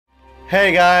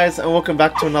Hey guys, and welcome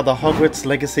back to another Hogwarts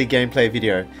Legacy gameplay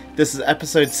video. This is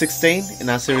episode 16 in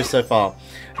our series so far.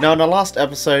 Now in the last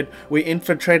episode, we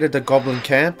infiltrated the goblin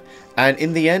camp, and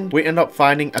in the end, we end up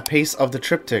finding a piece of the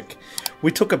triptych.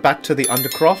 We took it back to the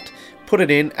Undercroft, put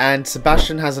it in, and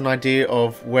Sebastian has an idea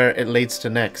of where it leads to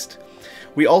next.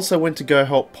 We also went to go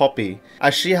help Poppy,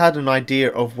 as she had an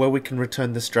idea of where we can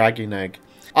return this dragon egg.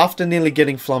 After nearly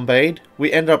getting flambéed,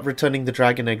 we ended up returning the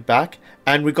dragon egg back,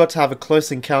 and we got to have a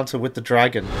close encounter with the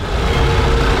dragon.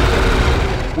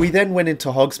 We then went into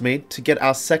Hogsmeade to get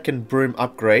our second broom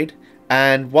upgrade,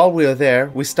 and while we were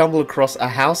there, we stumbled across a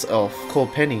house elf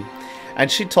called Penny, and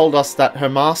she told us that her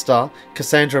master,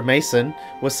 Cassandra Mason,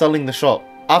 was selling the shop.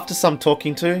 After some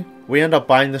talking to, we ended up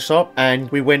buying the shop,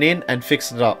 and we went in and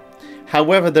fixed it up.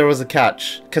 However, there was a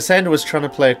catch. Cassandra was trying to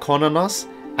play a con on us,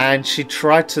 and she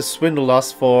tried to swindle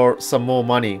us for some more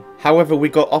money. However, we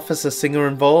got Officer Singer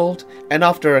involved, and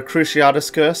after a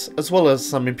Cruciatus curse, as well as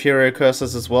some Imperio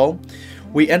curses as well,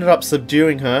 we ended up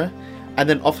subduing her, and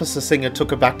then Officer Singer took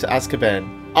her back to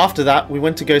Azkaban. After that, we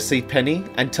went to go see Penny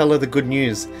and tell her the good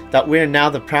news, that we are now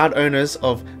the proud owners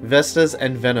of Vestas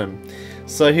and Venom.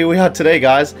 So here we are today,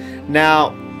 guys.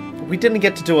 Now, we didn't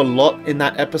get to do a lot in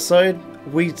that episode.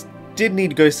 We did need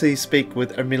to go speak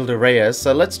with Imelda Reyes,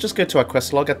 so let's just go to our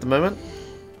quest log at the moment.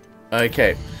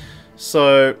 Okay,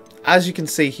 so as you can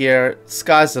see here,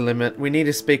 sky's the limit. We need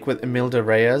to speak with Imelda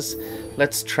Reyes.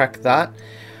 Let's track that.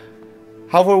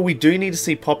 However, we do need to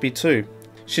see Poppy too.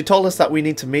 She told us that we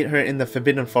need to meet her in the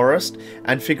Forbidden Forest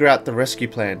and figure out the rescue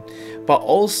plan. But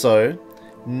also,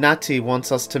 Natty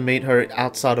wants us to meet her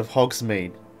outside of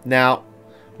Hogsmeade. Now,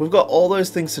 we've got all those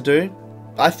things to do.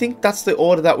 I think that's the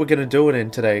order that we're going to do it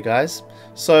in today, guys.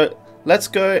 So, let's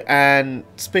go and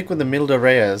speak with Imelda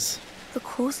Reyes. The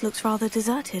course looks rather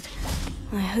deserted.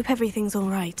 I hope everything's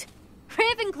alright.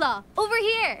 Ravenclaw, over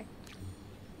here!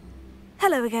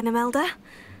 Hello again, Imelda.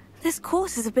 This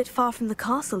course is a bit far from the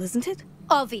castle, isn't it?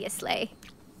 Obviously.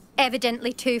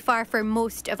 Evidently too far for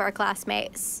most of our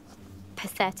classmates.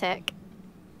 Pathetic.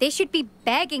 They should be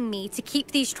begging me to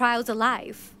keep these trials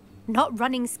alive, not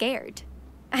running scared.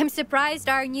 I'm surprised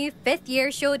our new 5th year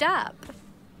showed up.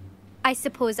 I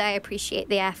suppose I appreciate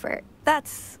the effort.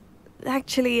 That's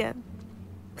actually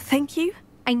thank you.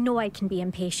 I know I can be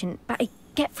impatient, but I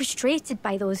get frustrated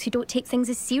by those who don't take things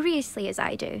as seriously as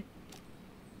I do.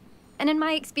 And in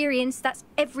my experience, that's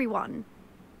everyone.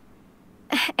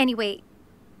 Anyway,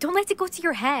 don't let it go to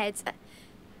your head.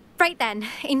 Right then,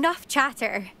 enough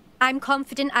chatter. I'm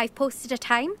confident I've posted a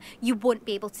time you won't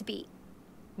be able to beat.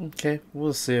 Okay,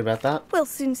 we'll see about that. We'll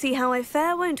soon see how I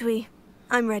fare, won't we?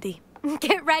 I'm ready.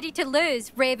 Get ready to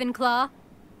lose, Ravenclaw.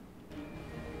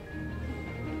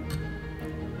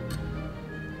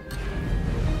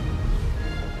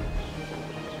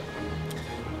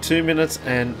 Two minutes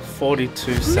and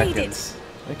 42 seconds.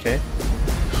 Okay.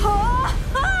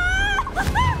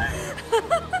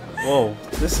 Whoa,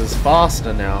 this is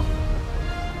faster now.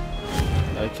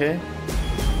 Okay.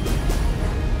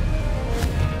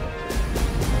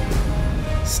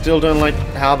 Still don't like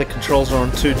how the controls are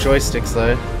on 2 joysticks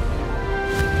though.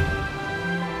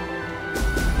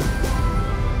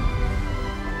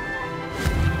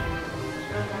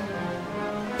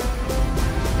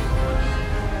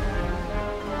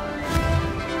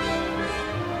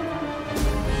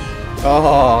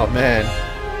 Oh man.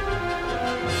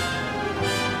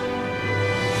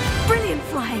 Brilliant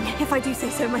flying, if I do say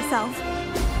so myself.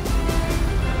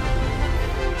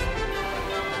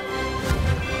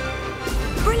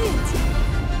 Brilliant!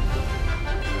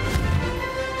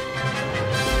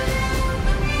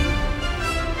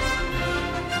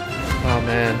 Oh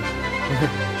man.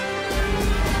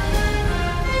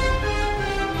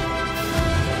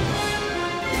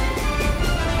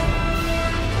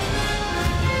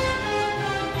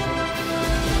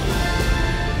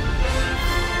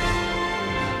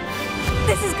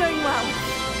 This is going well.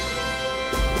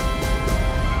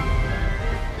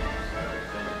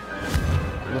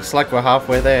 Looks like we're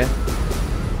halfway there.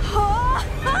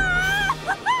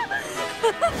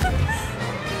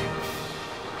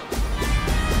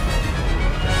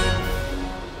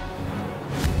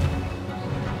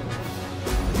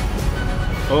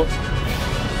 Oh.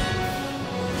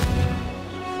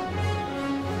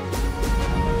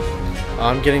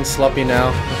 I'm getting sloppy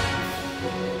now.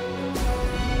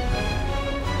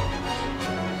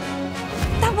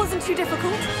 That wasn't too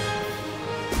difficult.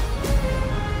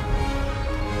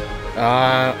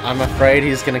 I'm afraid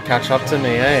he's gonna catch up to me,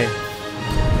 eh?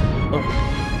 Oh.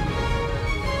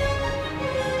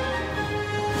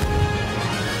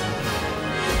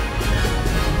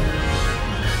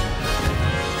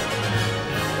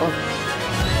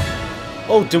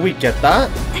 Oh, do we get that?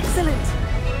 Excellent.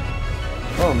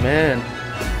 Oh, man.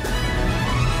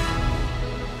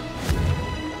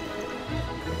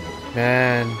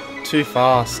 Man, too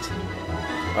fast.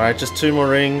 Alright, just 2 more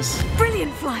rings.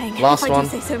 Brilliant flying. Last if one. I do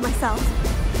say so myself.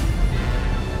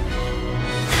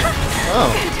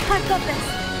 Oh, Good, I've got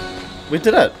this. we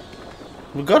did it.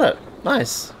 We got it.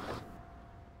 Nice.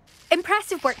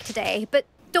 Impressive work today, but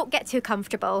don't get too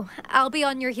comfortable. I'll be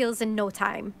on your heels in no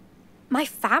time. My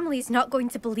family's not going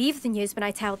to believe the news when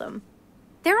I tell them.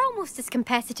 They're almost as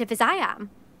competitive as I am.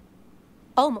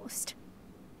 Almost.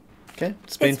 Okay,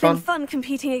 it's been fun. It's been fun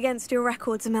competing against your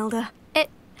records, Imelda. It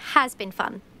has been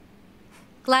fun.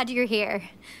 Glad you're here.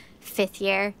 5th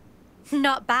year.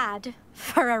 Not bad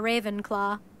for a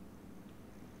Ravenclaw.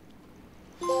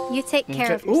 You take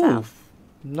care of yourself.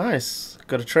 Ooh, nice.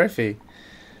 Got a trophy.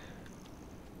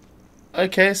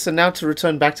 Okay, so now to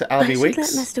return back to Albie I should Weeks.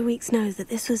 let Mr. Weeks know that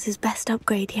this was his best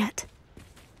upgrade yet.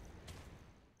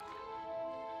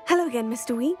 Hello again,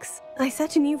 Mr. Weeks. I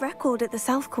set a new record at the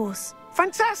South Course.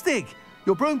 Fantastic!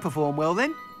 Your broom performed well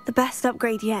then? The best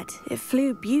upgrade yet. It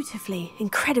flew beautifully,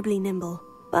 incredibly nimble.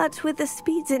 But with the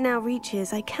speeds it now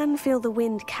reaches, I can feel the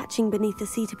wind catching beneath the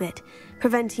seat a bit,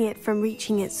 preventing it from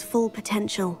reaching its full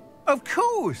potential. Of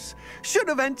course! Should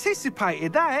have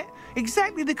anticipated that.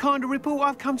 Exactly the kind of report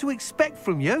I've come to expect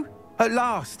from you. At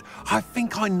last, I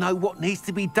think I know what needs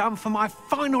to be done for my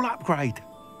final upgrade.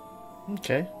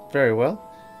 Okay, very well.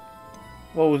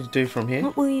 What will you do from here?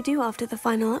 What will you do after the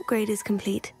final upgrade is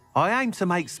complete? I aim to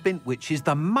make Spintwitches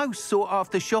the most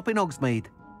sought-after shop in Hogsmeade.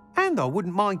 And I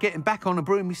wouldn't mind getting back on a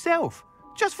broom myself,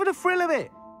 just for the thrill of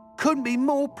it. Couldn't be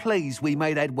more pleased we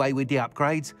made headway with the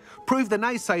upgrades, proved the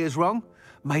naysayers wrong,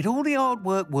 made all the hard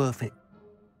work worth it.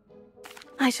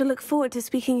 I shall look forward to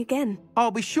speaking again.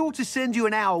 I'll be sure to send you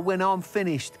an hour when I'm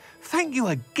finished. Thank you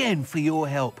again for your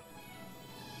help.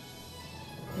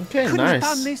 Okay, Couldn't nice.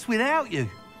 have done this without you.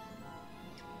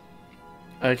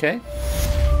 Okay.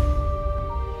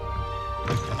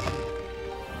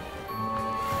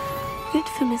 Good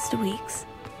for Mr. Weeks.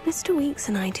 Mr. Weeks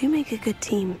and I do make a good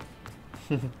team.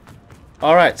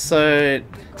 Alright, so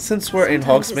since we're in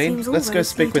Sometimes it Hogsmeade, seems all let's go roads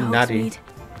speak lead with to Natty. Hogsmeade.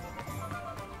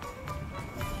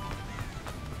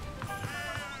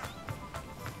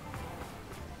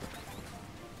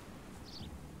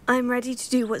 I'm ready to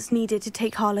do what's needed to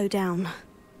take Harlow down.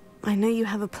 I know you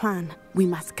have a plan. We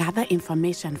must gather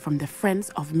information from the friends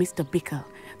of Mr. Bickle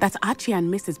that Archie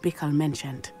and Mrs. Bickle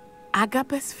mentioned.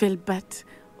 Agabus Filbert,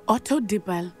 Otto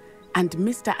Dibble, and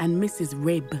Mr. and Mrs.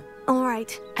 Rabe. All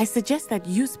right. I suggest that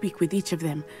you speak with each of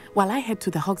them while I head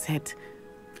to the Hogshead.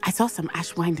 I saw some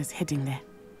Ashwinders heading there.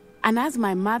 And as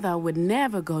my mother would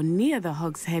never go near the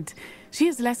Hogshead, she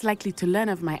is less likely to learn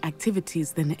of my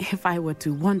activities than if I were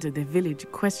to wander the village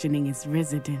questioning its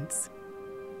residents.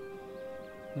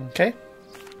 Okay.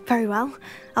 Very well.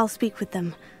 I'll speak with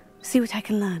them. See what I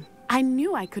can learn. I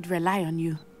knew I could rely on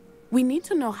you. We need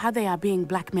to know how they are being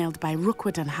blackmailed by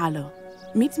Rookwood and Harlow.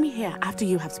 Meet me here after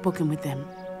you have spoken with them.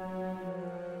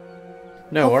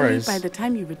 No Hopefully, worries. by the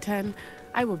time you return,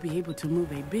 I will be able to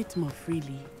move a bit more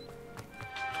freely.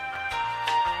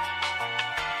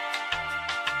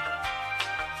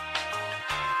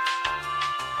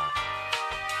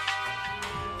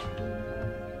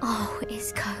 Oh,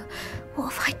 Isko,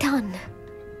 what have I done?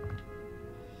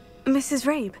 Mrs.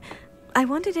 Rabe, I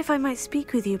wondered if I might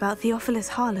speak with you about Theophilus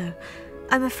Harlow.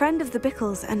 I'm a friend of the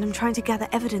Bickles and I'm trying to gather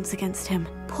evidence against him.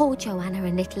 Poor Joanna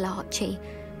and little Archie.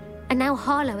 And now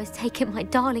Harlow has taken my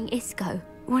darling Isko.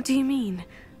 What do you mean?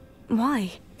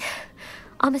 Why?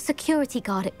 I'm a security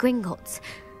guard at Gringotts,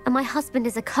 and my husband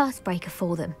is a curse breaker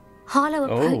for them. Harlow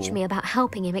approached me about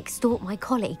helping him extort my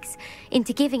colleagues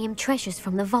into giving him treasures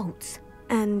from the vaults.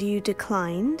 And you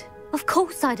declined? Of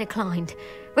course I declined.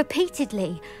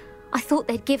 Repeatedly. I thought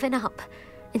they'd given up,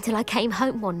 until I came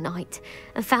home one night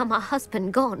and found my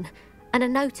husband gone, and a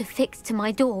note affixed to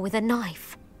my door with a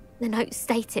knife. The note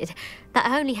stated that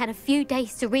I only had a few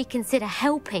days to reconsider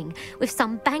helping with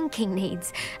some banking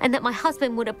needs, and that my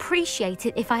husband would appreciate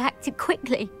it if I acted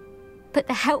quickly. But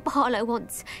the help Harlow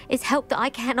wants is help that I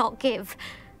cannot give,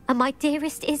 and my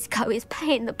dearest Isko is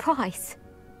paying the price.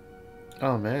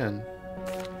 Oh, man.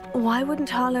 Why wouldn't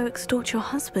Harlow extort your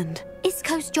husband?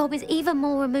 Isko's job is even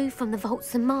more removed from the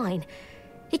vaults than mine.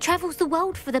 He travels the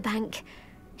world for the bank.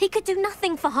 He could do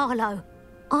nothing for Harlow.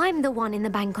 I'm the one in the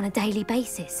bank on a daily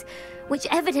basis, which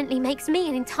evidently makes me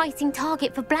an enticing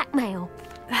target for blackmail.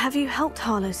 Have you helped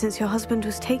Harlow since your husband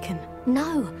was taken?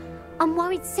 No, I'm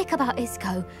worried sick about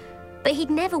Isko, but he'd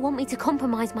never want me to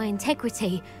compromise my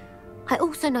integrity. I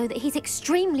also know that he's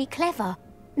extremely clever.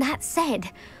 That said,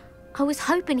 I was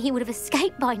hoping he would have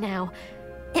escaped by now.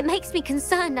 It makes me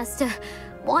concerned as to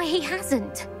why he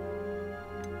hasn't.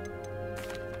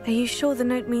 Are you sure the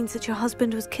note means that your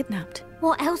husband was kidnapped?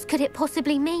 What else could it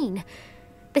possibly mean?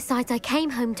 Besides, I came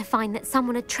home to find that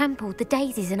someone had trampled the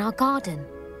daisies in our garden.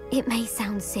 It may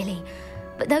sound silly,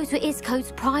 but those were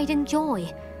Isko's pride and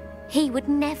joy. He would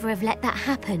never have let that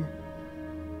happen.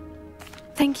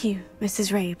 Thank you,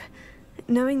 Mrs. Rabe.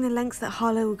 Knowing the lengths that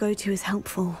Harlow will go to is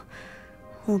helpful,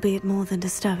 albeit more than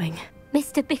disturbing.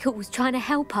 Mr. Bickle was trying to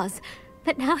help us,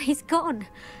 but now he's gone.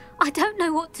 I don't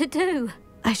know what to do.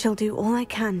 I shall do all I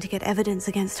can to get evidence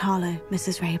against Harlow,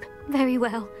 Mrs. Rabe. Very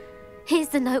well. Here's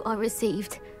the note I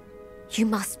received. You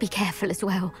must be careful as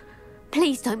well.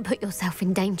 Please don't put yourself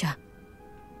in danger.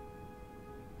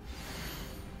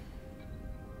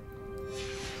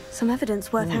 Some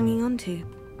evidence worth hanging on to.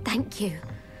 Thank you.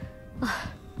 I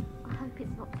hope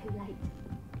it's not too late.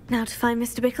 Now to find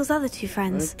Mr. Bickle's other two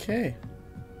friends. Okay.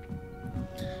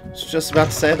 I was just about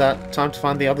to say that. Time to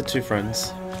find the other two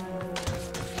friends.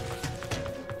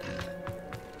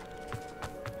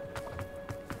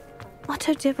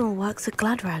 Otto Dibble works at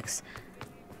Gladrags.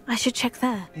 I should check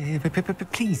there.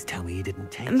 Please tell me you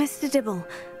didn't take... Mr. Dibble,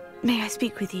 may I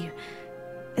speak with you?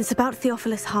 It's about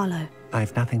Theophilus Harlow.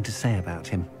 I've nothing to say about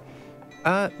him.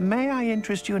 May I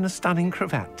interest you in a stunning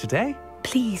cravat today?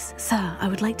 Please, sir, I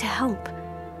would like to help.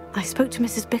 I spoke to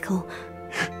Mrs. Bickle.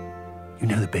 You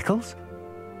know the Bickles?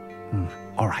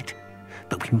 All right.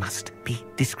 But we must be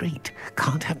discreet.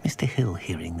 Can't have Mr. Hill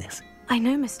hearing this. I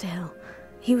know Mr. Hill.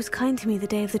 He was kind to me the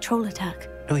day of the troll attack.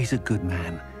 Oh, he's a good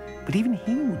man. But even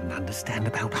he wouldn't understand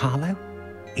about Harlow.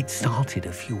 It started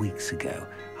a few weeks ago.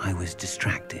 I was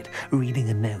distracted, reading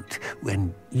a note,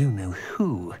 when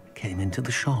you-know-who came into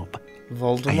the shop.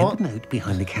 Voldemort? I had the note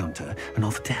behind the counter and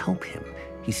offered to help him.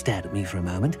 He stared at me for a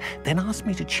moment, then asked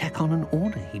me to check on an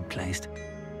order he'd placed.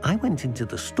 I went into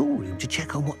the storeroom to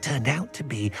check on what turned out to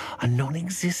be a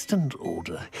non-existent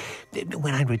order.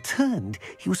 When I returned,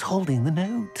 he was holding the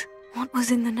note. What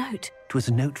was in the note? It was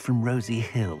a note from Rosie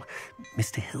Hill,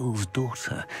 Mr. Hill's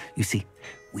daughter. You see,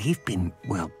 we've been,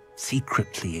 well,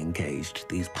 secretly engaged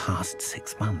these past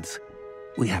 6 months.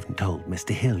 We haven't told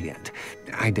Mr. Hill yet.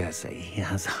 I dare say he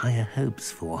has higher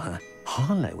hopes for her.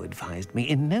 Harlow advised me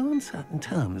in no uncertain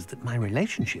terms that my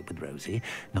relationship with Rosie,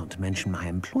 not to mention my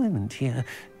employment here,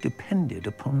 depended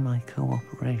upon my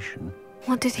cooperation.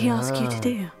 What did he ask you to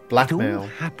do? Blackmail. It all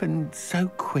happened so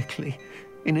quickly.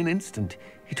 In an instant,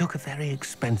 he took a very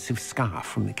expensive scarf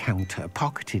from the counter,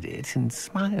 pocketed it, and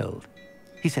smiled.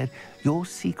 He said, "Your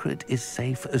secret is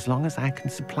safe as long as I can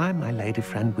supply my lady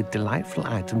friend with delightful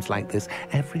items like this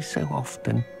every so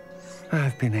often."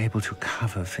 I've been able to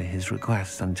cover for his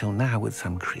requests until now with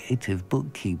some creative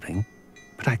bookkeeping,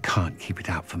 but I can't keep it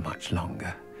up for much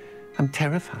longer. I'm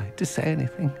terrified to say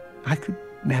anything. I could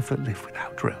never live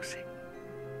without Rosie.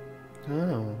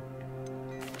 Oh.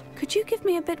 Could you give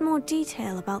me a bit more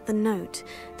detail about the note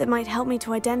that might help me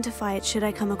to identify it should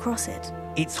I come across it?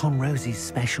 It's on Rosie's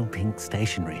special pink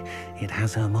stationery. It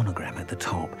has her monogram at the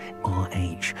top,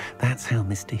 RH. That's how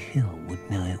Mr. Hill would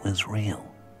know it was real.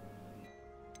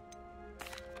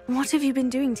 What have you been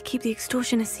doing to keep the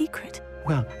extortion a secret?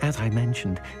 Well, as I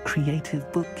mentioned,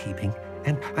 creative bookkeeping.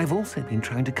 And I've also been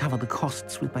trying to cover the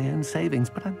costs with my own savings,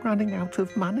 but I'm running out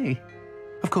of money.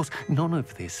 Of course, none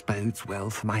of this bodes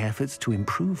well for my efforts to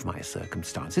improve my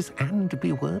circumstances and to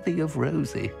be worthy of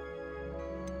Rosie.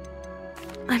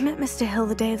 I met Mr. Hill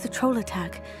the day of the troll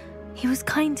attack. He was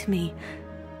kind to me.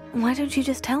 Why don't you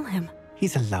just tell him?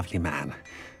 He's a lovely man.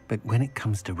 But when it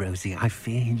comes to Rosie, I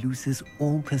fear he loses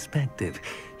all perspective.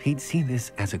 He'd see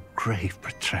this as a grave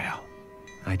betrayal.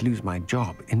 I'd lose my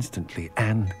job instantly,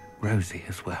 and Rosie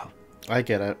as well. I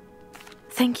get it.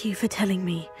 Thank you for telling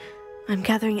me. I'm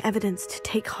gathering evidence to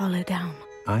take Harlow down.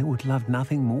 I would love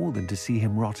nothing more than to see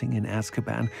him rotting in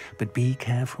Azkaban, but be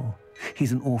careful.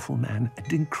 He's an awful man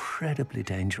and incredibly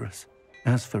dangerous.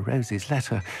 As for Rosie's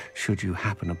letter, should you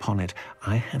happen upon it,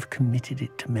 I have committed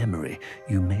it to memory.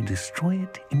 You may destroy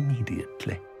it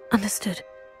immediately. Understood.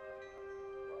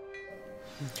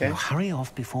 Okay. Now hurry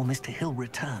off before Mr. Hill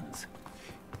returns.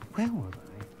 Where were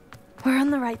I? We're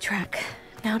on the right track.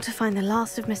 Now to find the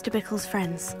last of Mr. Bickle's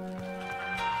friends.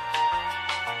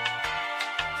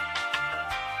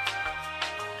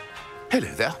 Hello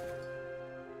there.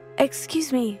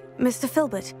 Excuse me, Mr.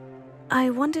 Filbert. I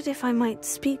wondered if I might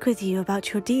speak with you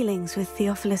about your dealings with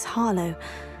Theophilus Harlow.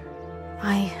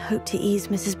 I hope to ease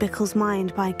Mrs. Bickle's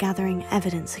mind by gathering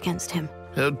evidence against him.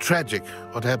 Tragic,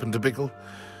 what happened to Bickle.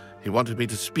 He wanted me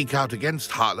to speak out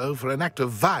against Harlow for an act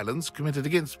of violence committed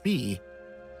against me.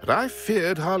 But I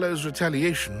feared Harlow's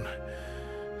retaliation,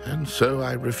 and so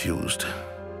I refused.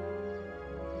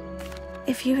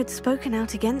 If you had spoken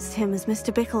out against him as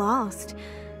Mr. Bickle asked,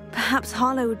 perhaps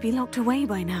Harlow would be locked away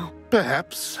by now.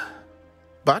 Perhaps.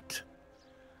 But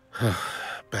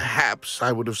perhaps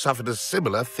I would have suffered a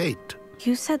similar fate.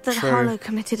 You said that True. Harlow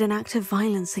committed an act of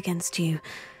violence against you.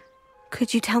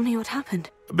 Could you tell me what happened?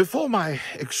 Before my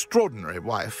extraordinary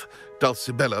wife,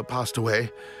 Dulcibella, passed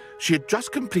away, she had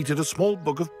just completed a small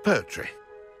book of poetry.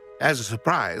 As a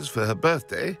surprise for her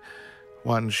birthday,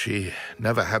 one she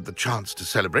never had the chance to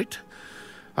celebrate,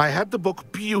 I had the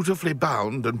book beautifully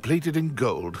bound and plated in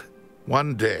gold.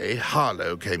 One day,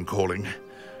 Harlow came calling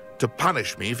to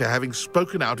punish me for having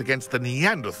spoken out against the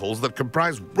Neanderthals that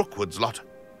comprise Rookwood's lot.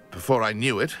 Before I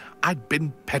knew it, I'd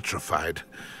been petrified,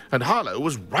 and Harlow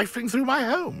was rifling through my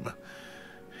home.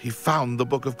 He found the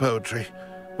book of poetry,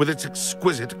 with its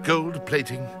exquisite gold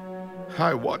plating.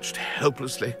 I watched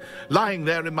helplessly, lying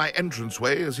there in my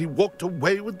entranceway as he walked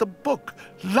away with the book,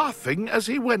 laughing as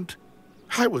he went.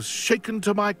 I was shaken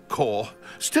to my core.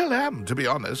 Still am, to be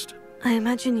honest. I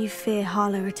imagine you fear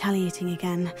Harlow retaliating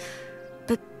again.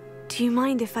 But do you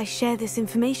mind if I share this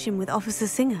information with Officer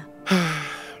Singer?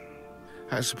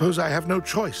 I suppose I have no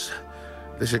choice.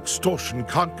 This extortion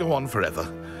can't go on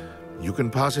forever. You can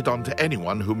pass it on to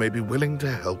anyone who may be willing to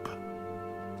help.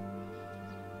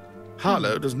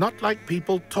 Harlow does not like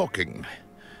people talking,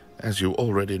 as you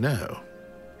already know.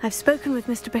 I've spoken with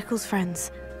Mr. Bickle's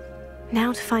friends.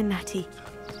 Now to find Natty.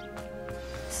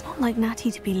 It's not like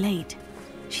Natty to be late.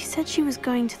 She said she was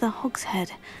going to the Hog's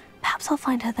Head. Perhaps I'll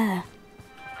find her there.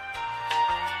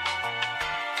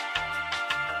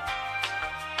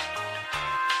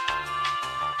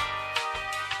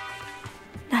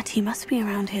 Natty must be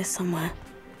around here somewhere.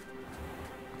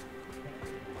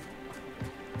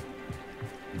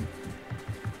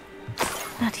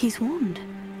 Natty's wand.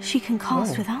 She can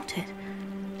cast without it.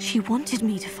 She wanted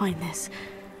me to find this.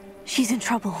 She's in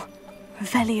trouble.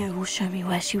 Revelio will show me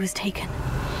where she was taken.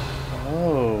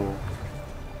 Oh.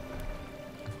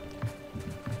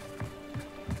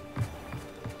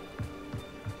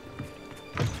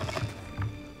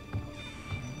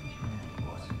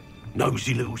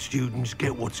 Nosy little students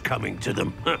get what's coming to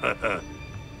them.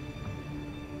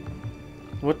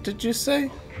 What did you say?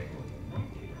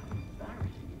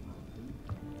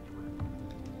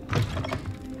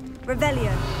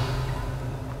 Revelio.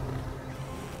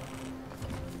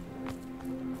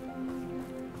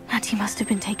 Natty must have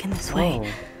been taken this way. Oh.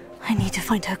 I need to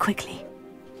find her quickly.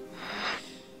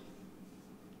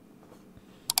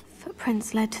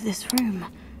 Footprints led to this room.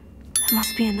 There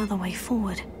must be another way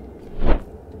forward.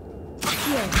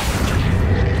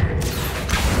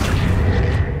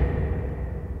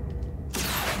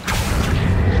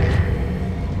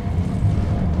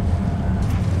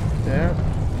 There.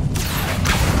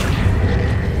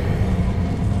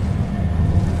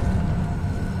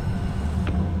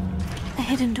 A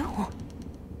hidden door.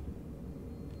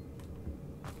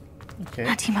 Okay.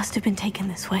 Natty must have been taken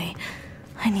this way.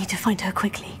 I need to find her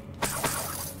quickly.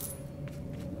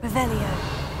 Revelio.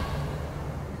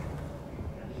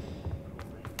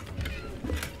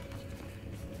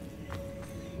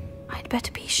 I'd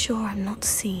better be sure I'm not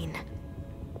seen.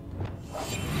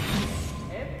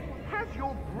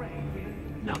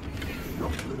 No, it's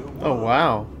not gonna Oh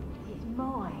wow. It's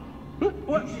mine.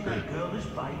 What? You see that girl this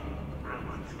bait? That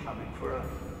one's coming for her.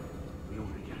 We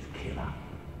ought to just kill her.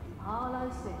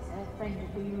 Harlow says her friend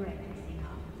will be recklessing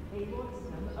her. He wants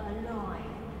them alive.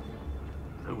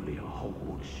 Only a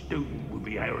Hogwarts student would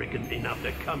be arrogant enough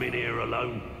to come in here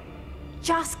alone.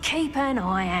 Just keep an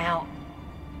eye out.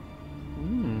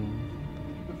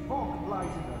 The fog lies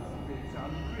in us a bit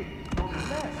unpicked.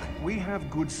 Nonetheless, we have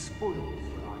good spoils.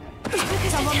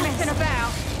 Someone messing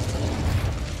about.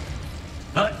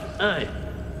 Hey,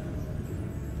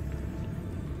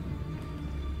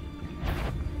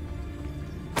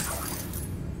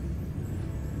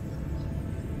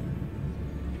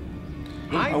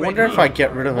 I wonder if I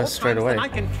get rid of her straight away. I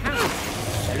can count.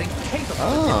 They're incapable of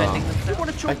Ah, defending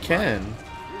themselves. I can.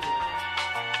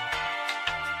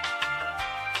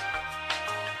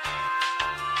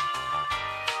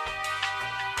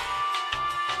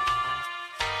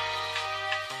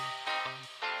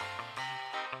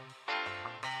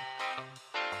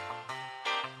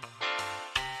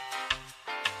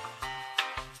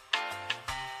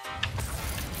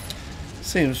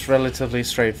 Seems relatively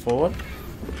straightforward.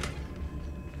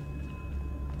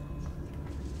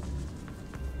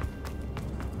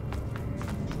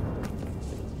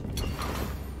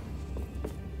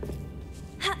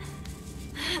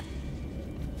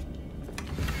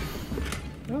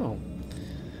 Oh.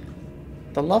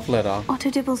 The love letter. Otto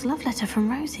Dibble's love letter from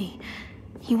Rosie.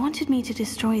 He wanted me to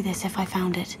destroy this if I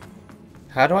found it.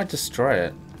 How do I destroy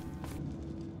it?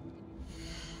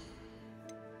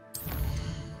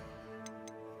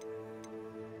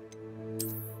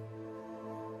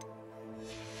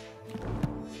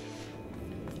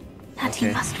 Natty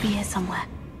Okay. must be here somewhere.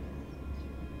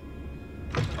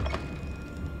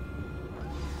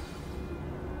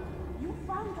 You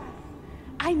found us.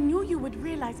 I knew you would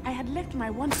realize I had left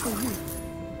my wand for you.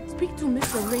 Speak to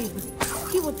Mr.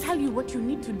 Rabe. He will tell you what you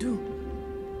need to do.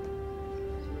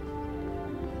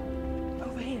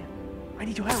 Over here. I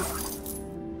need your help.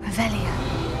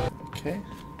 Revelio. Okay.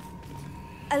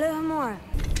 Alohomora.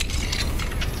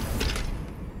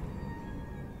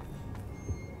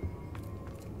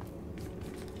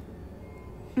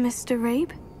 Mr.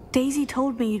 Rabe? Daisy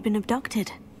told me you'd been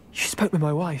abducted. You spoke with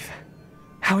my wife.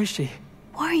 How is she?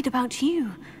 Worried about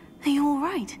you. Are you all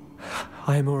right?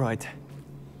 I am all right.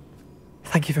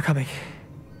 Thank you for coming.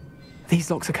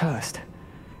 These locks are cursed,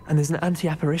 and there's an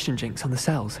anti-apparition jinx on the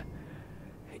cells.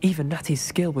 Even Natty's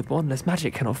skill with wandless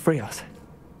magic cannot free us.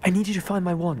 I need you to find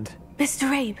my wand. Mr.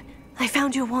 Rabe, I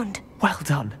found your wand. Well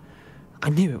done. I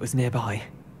knew it was nearby.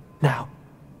 Now,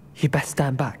 you best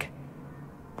stand back.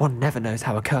 One never knows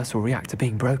how a curse will react to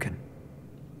being broken.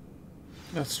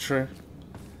 That's true.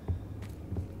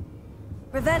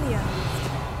 Revelio.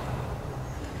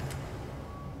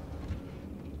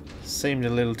 Seemed a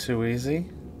little too easy.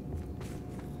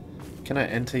 Can I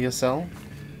enter your cell?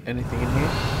 Anything in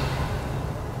here?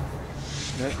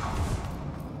 Nope.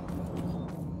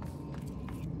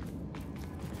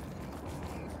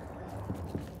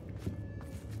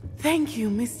 Thank you,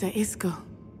 Mr. Isko.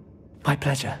 My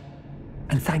pleasure.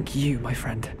 And thank you, my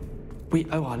friend. We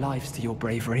owe our lives to your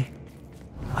bravery.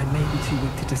 I may be too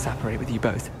weak to disapparate with you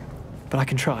both, but I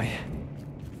can try.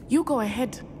 You go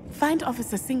ahead. Find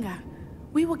Officer Singer.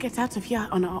 We will get out of here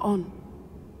on our own.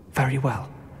 Very well.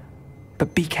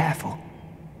 But be careful.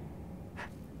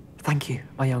 Thank you,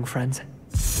 my young friends.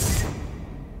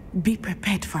 Be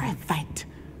prepared for a fight.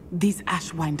 These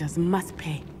Ashwinders must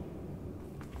pay.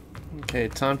 Okay,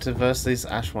 time to verse these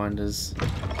Ashwinders.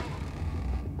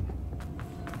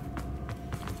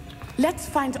 Let's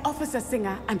find Officer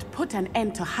Singer and put an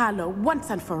end to Harlow once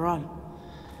and for all.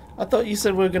 I thought you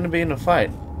said we were going to be in a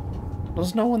fight.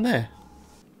 There's no one there.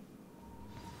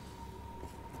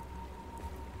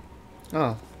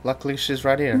 Oh, luckily she's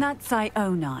right here. Natsai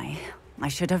Onai. I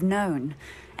should have known.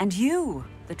 And you,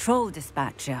 the troll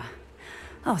dispatcher.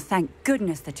 Oh, thank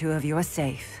goodness the two of you are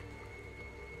safe.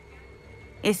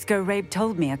 Isko Rabe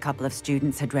told me a couple of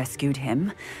students had rescued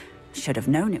him. Should have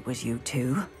known it was you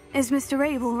two. Is Mr.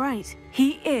 Rabe all right?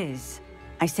 He is.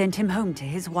 I sent him home to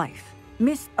his wife.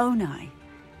 Miss Onai,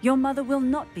 your mother will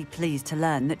not be pleased to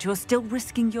learn that you're still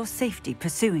risking your safety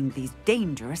pursuing these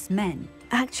dangerous men.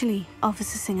 Actually,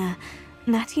 Officer Singer,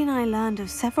 Natty and I learned of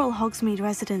several Hogsmeade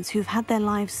residents who've had their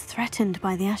lives threatened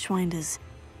by the Ashwinders.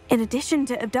 In addition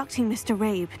to abducting Mr.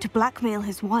 Rabe to blackmail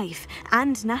his wife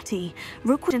and Natty,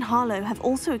 Rookwood and Harlow have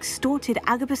also extorted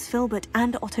Agabus Filbert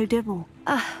and Otto Dibble.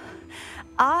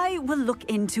 I will look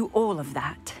into all of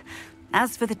that.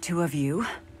 As for the two of you,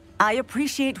 I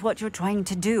appreciate what you're trying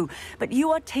to do, but you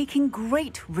are taking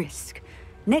great risk.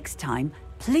 Next time,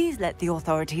 please let the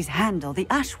authorities handle the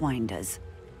Ashwinders.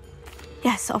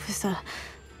 Yes, officer.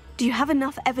 Do you have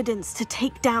enough evidence to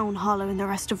take down Harlow and the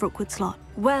rest of Rookwood's lot?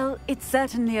 Well, it's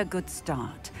certainly a good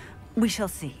start. We shall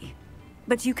see.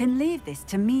 But you can leave this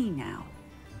to me now.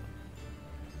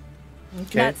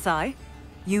 Okay. Natsai,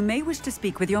 you may wish to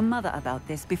speak with your mother about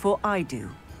this before I do.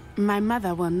 My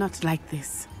mother will not like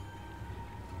this.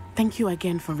 Thank you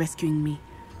again for rescuing me.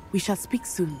 We shall speak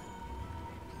soon.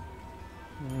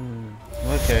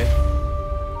 Okay.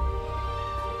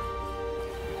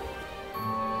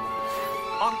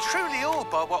 I'm truly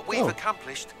awed by what we've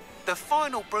accomplished. The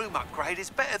final broom upgrade is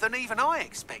better than even I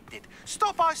expected.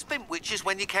 Stop by Spintwitches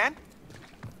when you can.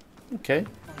 Okay.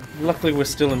 Luckily we're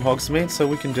still in Hogsmeade, so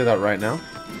we can do that right now.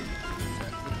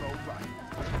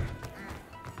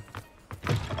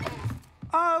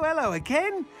 Oh, hello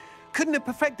again. Couldn't have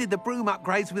perfected the broom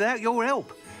upgrades without your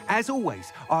help. As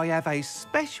always, I have a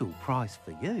special prize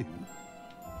for you.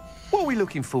 What are we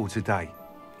looking for today?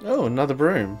 Oh, another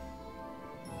broom.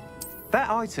 That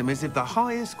item is of the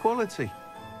highest quality.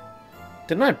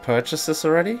 Didn't I purchase this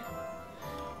already?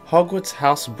 Hogwarts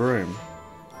House Broom.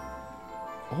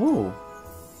 Oh.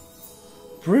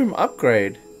 Broom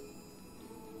upgrade.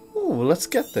 Oh, let's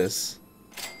get this.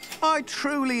 I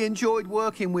truly enjoyed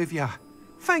working with you.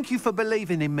 Thank you for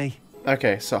believing in me.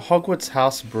 Okay, so Hogwarts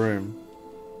House Broom.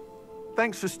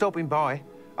 Thanks for stopping by.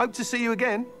 Hope to see you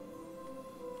again.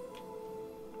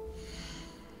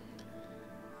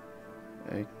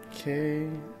 Okay.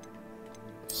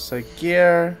 So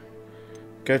gear.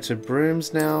 Go to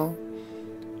brooms now.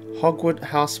 Hogwarts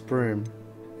House Broom.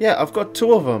 Yeah, I've got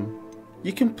 2 of them.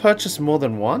 You can purchase more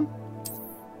than one?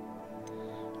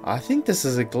 I think this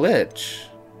is a glitch.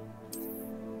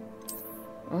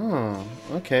 Oh,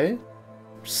 okay.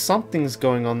 Something's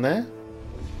going on there.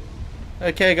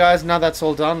 Okay, guys, now that's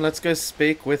all done, let's go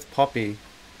speak with Poppy.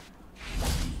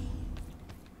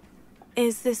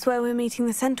 Is this where we're meeting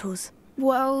the Centaurs?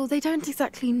 Well, they don't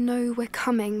exactly know we're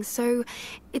coming, so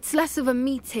it's less of a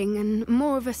meeting and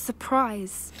more of a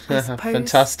surprise, I suppose.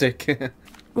 Fantastic.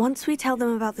 Once we tell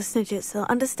them about the Snidgets, they'll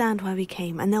understand why we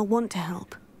came and they'll want to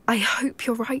help. I hope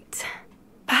you're right.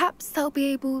 Perhaps they'll be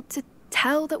able to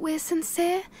tell that we're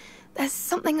sincere. There's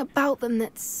something about them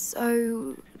that's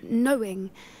so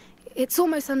knowing. It's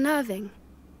almost unnerving.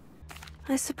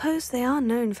 I suppose they are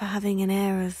known for having an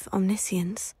air of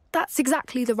omniscience. That's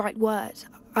exactly the right word.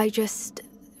 I just...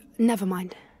 never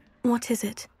mind. What is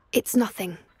it? It's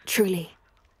nothing, truly.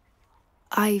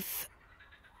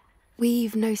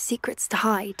 We've no secrets to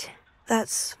hide.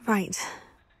 That's right.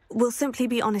 We'll simply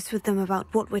be honest with them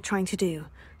about what we're trying to do.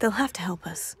 They'll have to help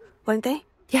us, won't they?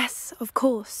 Yes, of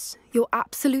course. You're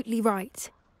absolutely right.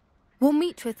 We'll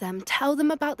meet with them, tell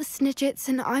them about the Snidgets,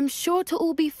 and I'm sure to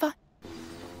all be fine.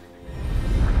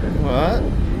 What?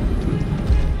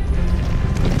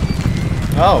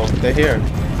 Oh, they're here.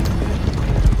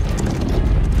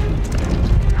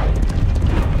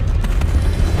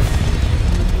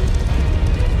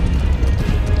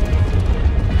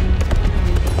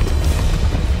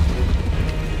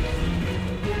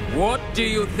 What do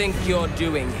you think you're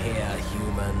doing here,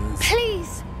 humans?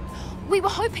 Please! We were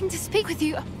hoping to speak with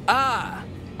you. Ah!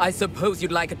 I suppose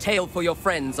you'd like a tale for your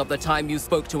friends of the time you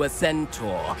spoke to a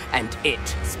centaur, and it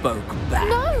spoke back.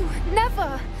 No,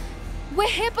 never! We're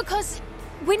here because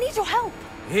we need your help.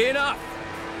 Enough!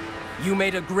 You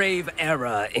made a grave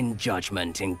error in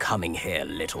judgment in coming here,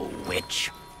 little witch.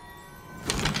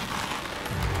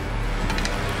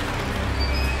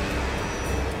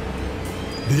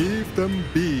 Leave them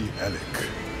be, Alec.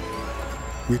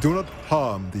 We do not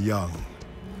harm the young.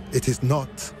 It is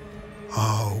not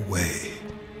our way.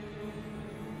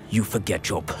 You forget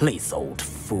your place, old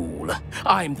fool.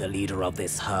 I'm the leader of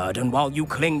this herd, and while you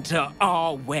cling to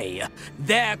our way,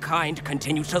 their kind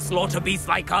continue to slaughter beasts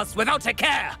like us without a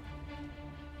care!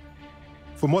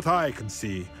 From what I can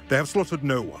see, they have slaughtered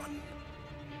no one.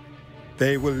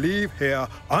 They will leave here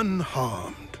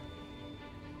unharmed.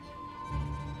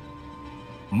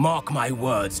 Mark my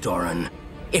words, Doran.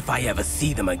 If I ever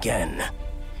see them again,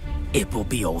 it will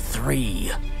be all 3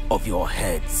 of your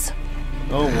heads.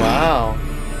 Oh, wow.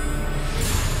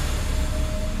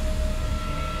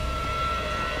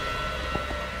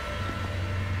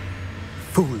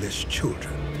 Foolish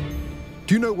children.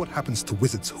 Do you know what happens to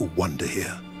wizards who wander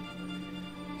here?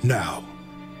 Now,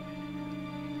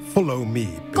 follow me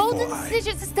before Golden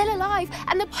Snidgets are still alive,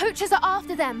 and the poachers are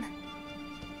after them.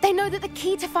 They know that the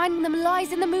key to finding them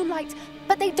lies in the moonlight,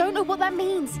 but they don't know what that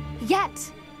means,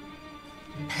 yet.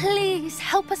 Please,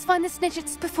 help us find the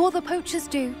Snidgets before the poachers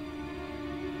do.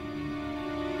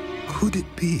 Could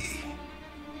it be?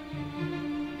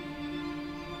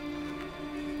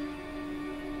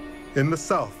 In the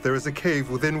south, there is a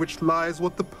cave within which lies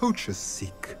what the poachers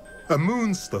seek. A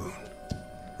moonstone.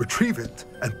 Retrieve it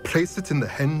and place it in the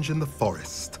henge in the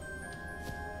forest.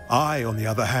 I, on the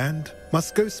other hand,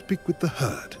 must go speak with the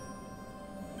herd.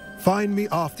 Find me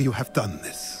after you have done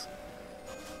this.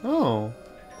 Oh.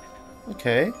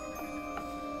 Okay.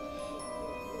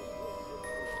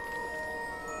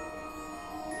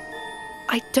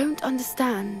 I don't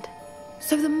understand.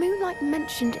 So the moonlight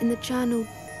mentioned in the journal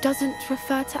doesn't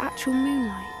refer to actual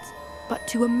moonlight, but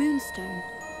to a moonstone.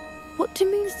 What do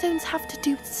moonstones have to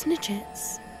do with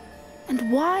Snidgets?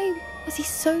 And why was he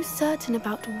so certain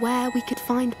about where we could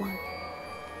find one?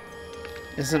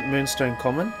 Isn't moonstone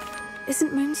common?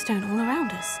 Isn't moonstone all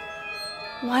around us?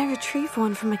 Why retrieve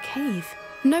one from a cave?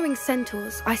 Knowing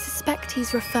Centaurs, I suspect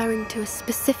he's referring to a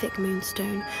specific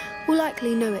moonstone. We'll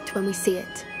likely know it when we see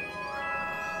it.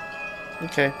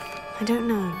 Okay. I don't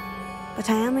know, but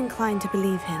I am inclined to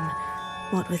believe him,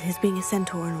 what with his being a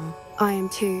centaur and all. I am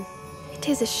too. It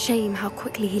is a shame how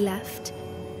quickly he left.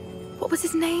 What was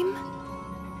his name?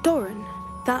 Doran.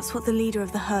 That's what the leader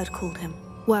of the herd called him.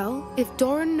 Well, if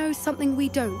Doran knows something we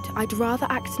don't, I'd rather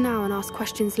act now and ask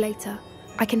questions later.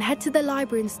 I can head to the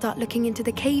library and start looking into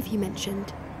the cave you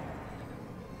mentioned.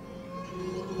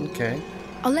 Okay.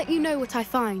 I'll let you know what I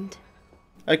find.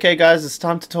 Okay guys, it's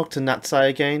time to talk to Natsai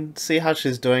again, see how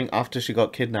she's doing after she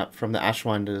got kidnapped from the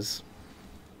Ashwinders.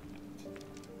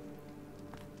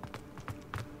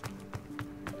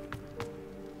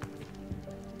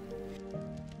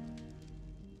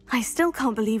 I still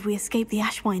can't believe we escaped the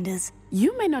Ashwinders.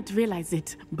 You may not realize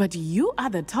it, but you are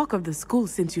the talk of the school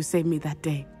since you saved me that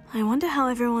day. I wonder how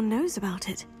everyone knows about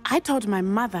it. I told my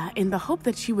mother in the hope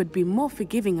that she would be more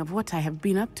forgiving of what I have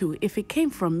been up to if it came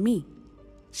from me.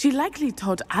 She likely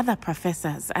told other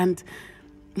professors, and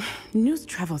news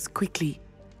travels quickly.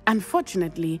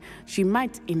 Unfortunately, she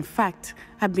might, in fact,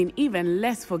 have been even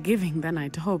less forgiving than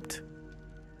I'd hoped.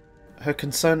 Her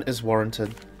concern is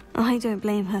warranted. I don't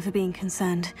blame her for being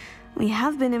concerned. We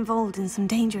have been involved in some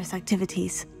dangerous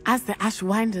activities. As the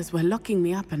Ashwinders were locking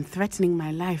me up and threatening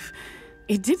my life,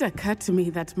 it did occur to me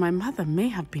that my mother may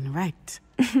have been right.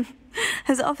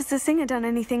 Has Officer Singer done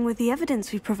anything with the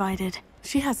evidence we provided?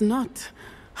 She has not.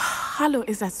 Harlow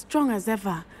is as strong as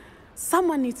ever.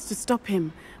 Someone needs to stop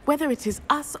him, whether it is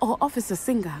us or Officer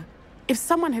Singer. If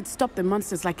someone had stopped the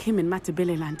monsters like him in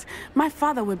Matabeleland, my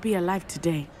father would be alive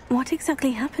today. What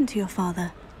exactly happened to your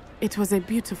father? It was a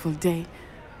beautiful day.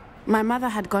 My mother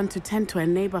had gone to tend to a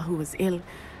neighbor who was ill,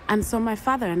 and so my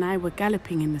father and I were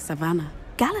galloping in the savannah.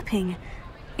 Galloping?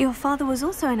 Your father was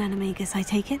also an animagus, I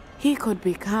take it? He could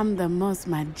become the most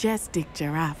majestic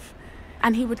giraffe,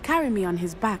 and he would carry me on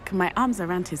his back, my arms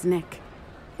around his neck.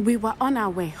 We were on our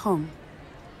way home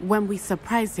when we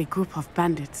surprised a group of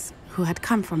bandits who had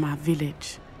come from our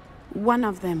village. One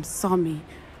of them saw me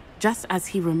just as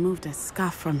he removed a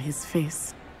scarf from his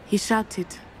face. He shouted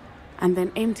and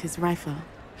then aimed his rifle.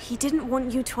 He didn't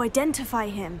want you to identify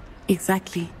him.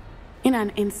 Exactly. In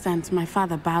an instant, my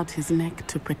father bowed his neck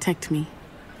to protect me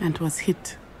and was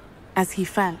hit. As he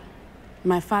fell,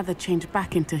 my father changed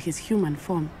back into his human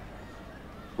form.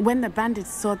 When the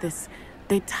bandits saw this,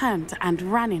 they turned and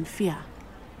ran in fear.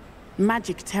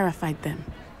 Magic terrified them,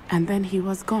 and then he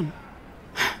was gone.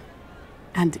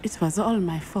 And it was all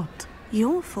my fault.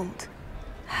 Your fault?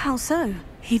 How so?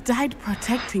 He died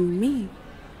protecting me.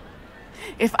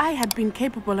 If I had been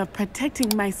capable of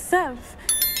protecting myself,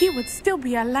 he would still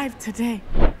be alive today.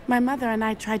 My mother and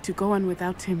I tried to go on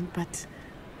without him, but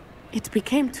it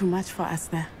became too much for us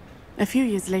there. A few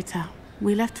years later,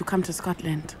 we left to come to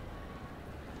Scotland.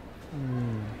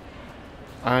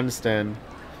 I understand.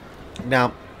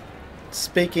 Now,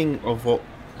 speaking of what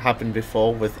happened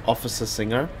before with Officer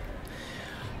Singer,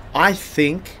 I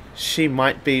think she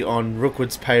might be on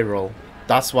Rookwood's payroll.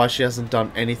 That's why she hasn't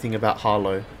done anything about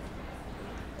Harlow.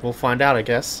 We'll find out, I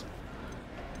guess.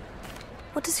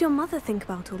 What does your mother think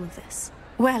about all of this?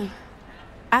 Well,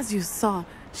 as you saw,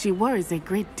 she worries a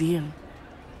great deal.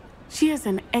 She is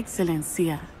an excellent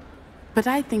seer, but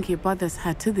I think it bothers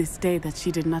her to this day that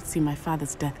she did not see my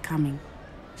father's death coming.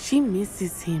 She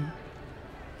misses him,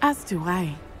 as do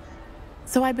I.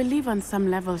 So I believe on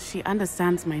some level she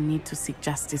understands my need to seek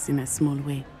justice in a small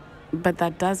way. But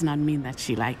that does not mean that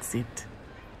she likes it.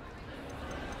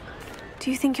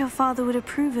 Do you think your father would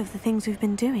approve of the things we've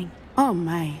been doing? Oh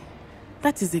my,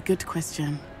 that is a good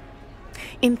question.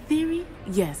 In theory,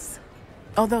 yes.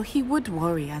 Although he would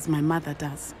worry as my mother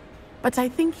does. But I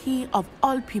think he, of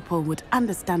all people, would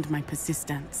understand my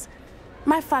persistence.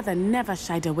 My father never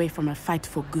shied away from a fight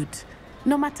for good,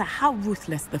 no matter how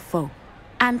ruthless the foe.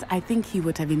 And I think he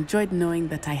would have enjoyed knowing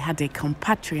that I had a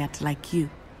compatriot like you.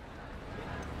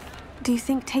 Do you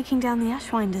think taking down the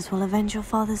Ashwinders will avenge your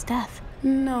father's death?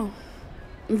 No.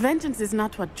 Vengeance is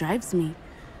not what drives me.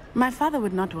 My father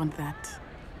would not want that.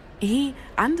 He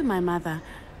and my mother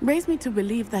raised me to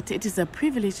believe that it is a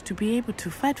privilege to be able to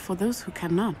fight for those who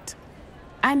cannot.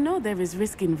 I know there is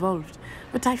risk involved,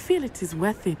 but I feel it is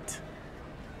worth it.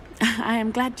 I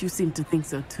am glad you seem to think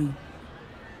so too.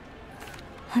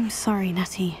 I'm sorry,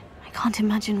 Natty. I can't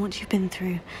imagine what you've been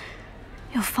through.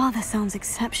 Your father sounds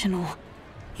exceptional.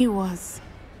 He was.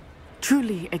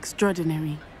 Truly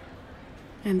extraordinary.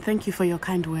 And thank you for your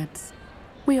kind words.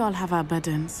 We all have our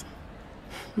burdens.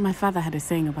 My father had a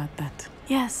saying about that.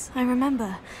 Yes, I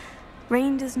remember.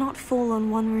 Rain does not fall on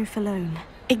one roof alone.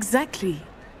 Exactly.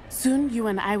 Soon you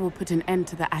and I will put an end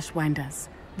to the Ashwinders,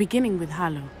 beginning with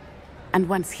Harlow. And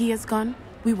once he is gone,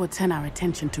 we will turn our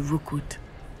attention to Rookwood.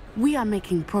 We are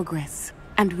making progress,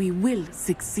 and we will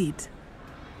succeed.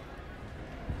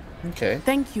 Okay.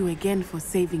 Thank you again for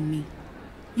saving me.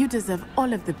 You deserve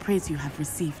all of the praise you have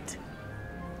received.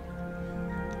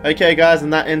 Okay guys,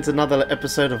 and that ends another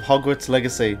episode of Hogwarts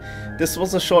Legacy. This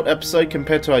was a short episode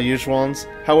compared to our usual ones.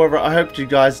 However, I hope you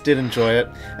guys did enjoy it.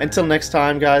 Until next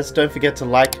time guys, don't forget to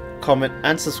like, comment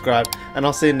and subscribe, and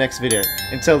I'll see you in the next video.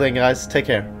 Until then guys, take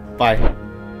care. Bye.